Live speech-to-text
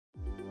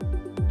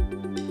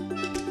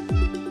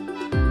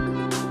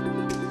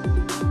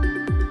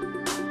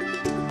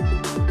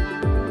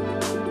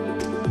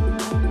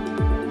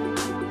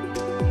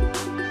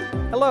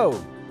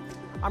Hello,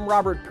 I'm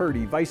Robert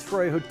Purdy,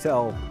 Viceroy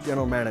Hotel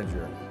General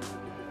Manager.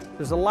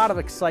 There's a lot of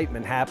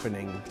excitement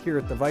happening here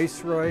at the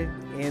Viceroy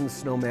and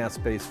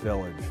Snowmass Base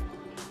Village,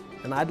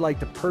 and I'd like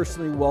to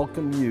personally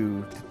welcome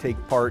you to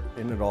take part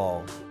in it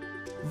all.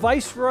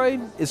 Viceroy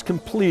is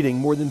completing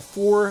more than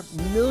 $4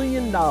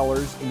 million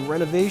in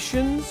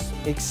renovations,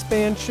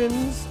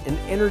 expansions, and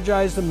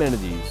energized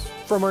amenities.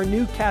 From our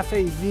new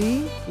Cafe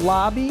V,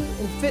 lobby,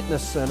 and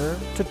fitness center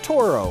to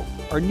Toro,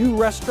 our new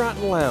restaurant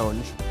and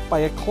lounge by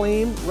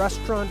acclaimed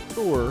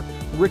restaurateur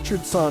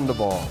Richard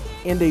Sandoval,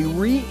 and a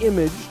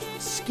re-imaged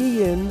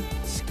ski-in,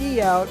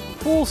 ski-out,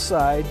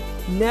 poolside,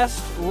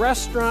 Nest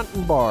restaurant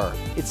and bar.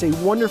 It's a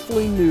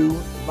wonderfully new,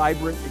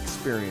 vibrant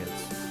experience.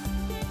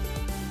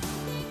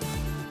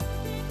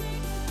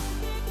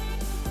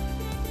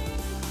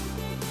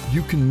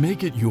 You can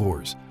make it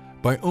yours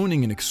by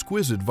owning an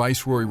exquisite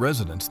Viceroy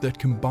residence that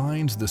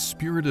combines the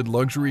spirited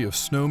luxury of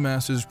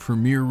Snowmass's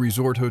premier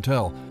resort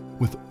hotel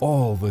with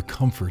all the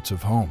comforts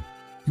of home.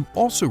 You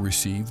also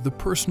receive the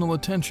personal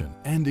attention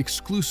and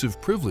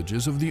exclusive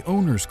privileges of the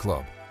Owners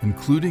Club,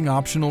 including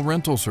optional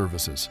rental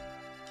services.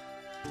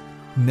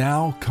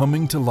 Now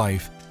coming to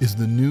life is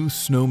the new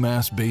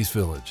Snowmass Base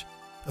Village,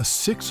 a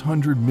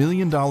 $600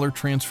 million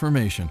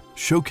transformation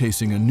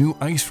showcasing a new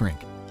ice rink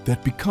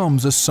that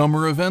becomes a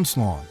summer events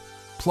lawn,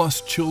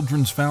 plus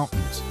children's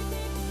fountains,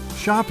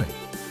 shopping,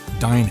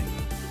 dining,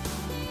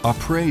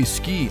 après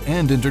ski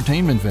and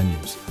entertainment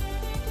venues,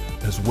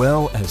 as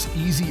well as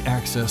easy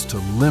access to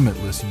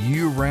limitless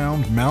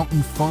year-round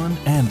mountain fun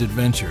and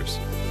adventures.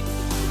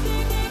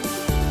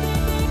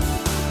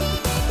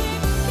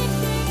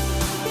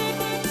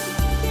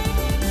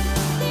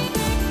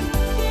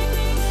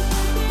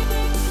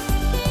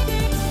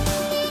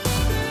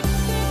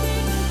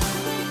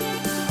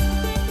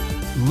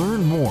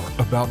 Learn more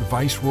about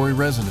Viceroy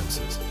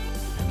Residences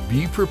and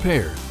be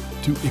prepared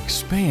to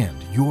expand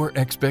your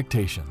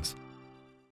expectations.